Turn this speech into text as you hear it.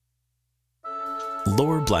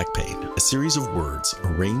Lower Black Pain, a series of words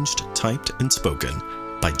arranged, typed, and spoken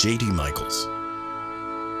by J.D. Michaels.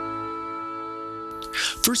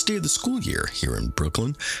 First day of the school year here in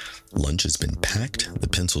Brooklyn. Lunch has been packed, the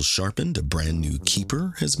pencils sharpened, a brand new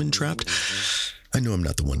keeper has been trapped. I know I'm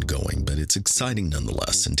not the one going, but it's exciting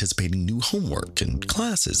nonetheless, anticipating new homework and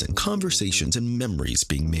classes and conversations and memories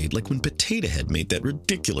being made, like when Potato Head made that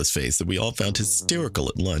ridiculous face that we all found hysterical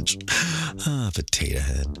at lunch. Potato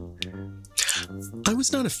Head. I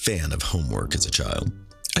was not a fan of homework as a child.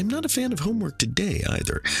 I'm not a fan of homework today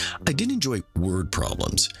either. I did enjoy word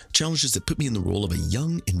problems, challenges that put me in the role of a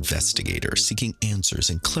young investigator seeking answers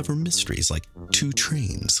in clever mysteries like two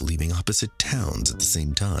trains leaving opposite towns at the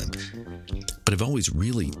same time. But I've always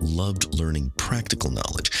really loved learning practical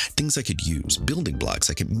knowledge, things I could use, building blocks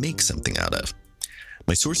I could make something out of.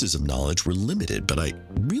 My sources of knowledge were limited, but I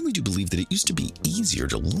really do believe that it used to be easier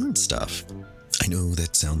to learn stuff. I know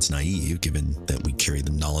that sounds naive, given that we carry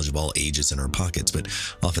the knowledge of all ages in our pockets, but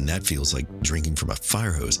often that feels like drinking from a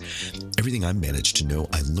fire hose. Everything I managed to know,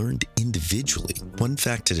 I learned individually, one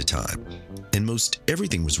fact at a time. And most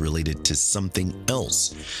everything was related to something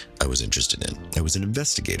else I was interested in. I was an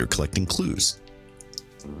investigator collecting clues.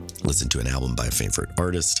 Listen to an album by a favorite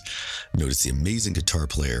artist, notice the amazing guitar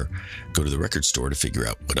player, go to the record store to figure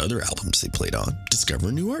out what other albums they played on, discover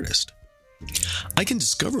a new artist. I can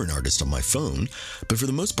discover an artist on my phone, but for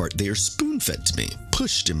the most part, they are spoon-fed to me,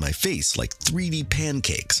 pushed in my face like 3D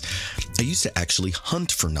pancakes. I used to actually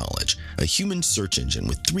hunt for knowledge, a human search engine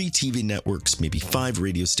with 3 TV networks, maybe 5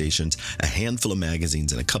 radio stations, a handful of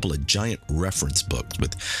magazines, and a couple of giant reference books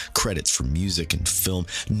with credits for music and film.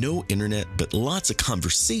 No internet, but lots of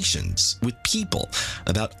conversations with people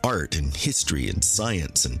about art and history and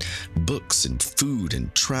science and books and food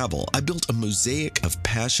and travel. I built a mosaic of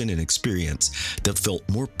passion and experience that felt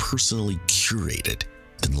more personally curated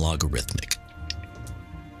than logarithmic.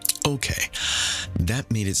 Okay, that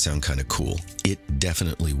made it sound kind of cool. It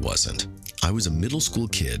definitely wasn't. I was a middle school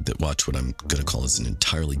kid that watched what I'm going to call as an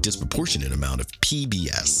entirely disproportionate amount of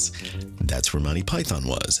PBS. That's where Monty Python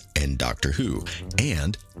was, and Doctor Who,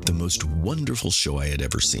 and the most wonderful show I had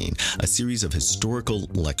ever seen, a series of historical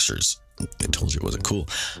lectures, I told you it wasn't cool,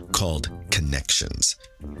 called Connections.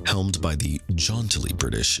 Helmed by the jauntily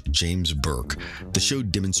British James Burke, the show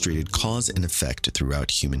demonstrated cause and effect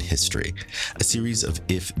throughout human history. A series of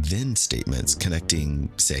if-then statements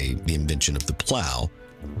connecting, say, the invention of the plow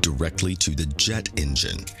directly to the jet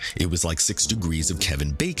engine. It was like 6 degrees of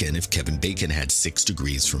Kevin Bacon if Kevin Bacon had 6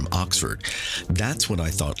 degrees from Oxford. That's what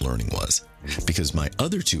I thought learning was. Because my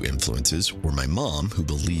other 2 influences were my mom, who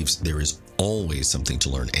believes there is always something to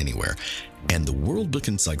learn anywhere, and the World Book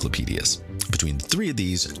Encyclopedias. Between the 3 of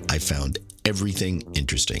these, I found everything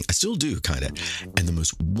interesting. I still do, kind of. And the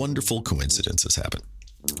most wonderful coincidences happen.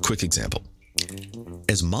 Quick example.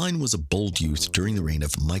 As mine was a bold youth during the reign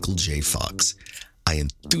of Michael J. Fox, I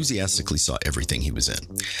enthusiastically saw everything he was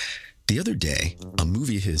in. The other day, a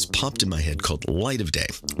movie of his popped in my head called Light of Day,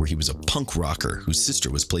 where he was a punk rocker whose sister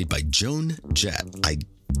was played by Joan Jett. I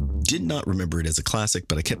did not remember it as a classic,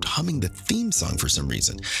 but I kept humming the theme song for some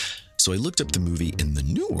reason. So I looked up the movie in the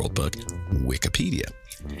New World Book, Wikipedia.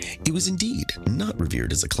 It was indeed not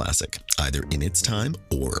revered as a classic, either in its time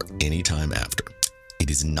or any time after. It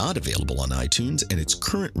is not available on iTunes, and its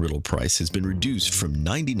current riddle price has been reduced from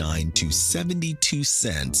 99 to 72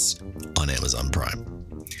 cents on Amazon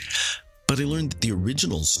Prime. But I learned that the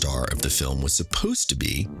original star of the film was supposed to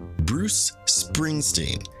be Bruce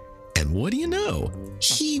Springsteen. And what do you know?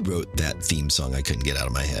 He wrote that theme song I couldn't get out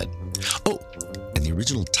of my head. Oh, and the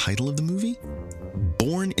original title of the movie?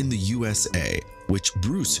 Born in the USA, which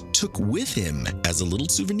Bruce took with him as a little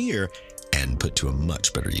souvenir and put to a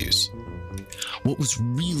much better use. What was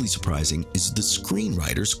really surprising is the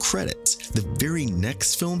screenwriter's credits. The very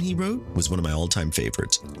next film he wrote was one of my all-time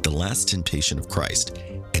favorites, The Last Temptation of Christ,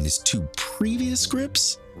 and his 2 previous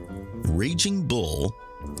scripts, Raging Bull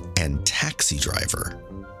and Taxi Driver.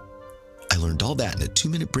 I learned all that in a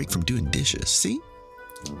 2-minute break from doing dishes. See?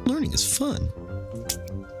 Learning is fun.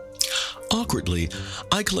 Awkwardly,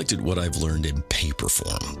 I collected what I've learned in paper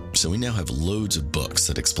form, so we now have loads of books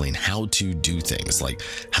that explain how to do things, like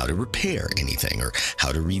how to repair anything, or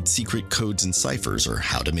how to read secret codes and ciphers, or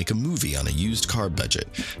how to make a movie on a used car budget,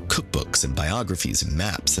 cookbooks and biographies and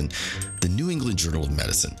maps, and the New England Journal of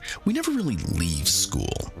Medicine. We never really leave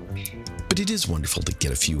school, but it is wonderful to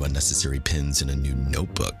get a few unnecessary pins in a new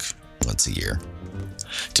notebook once a year.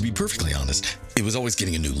 To be perfectly honest, it was always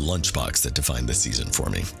getting a new lunchbox that defined this season for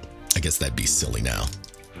me. I guess that'd be silly now.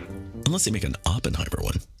 Unless they make an Oppenheimer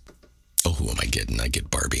one. Oh, who am I getting? I get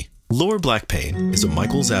Barbie. Lower Black Pain is a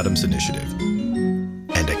Michaels Adams initiative.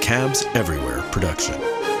 and a Cabs Everywhere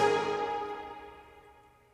production.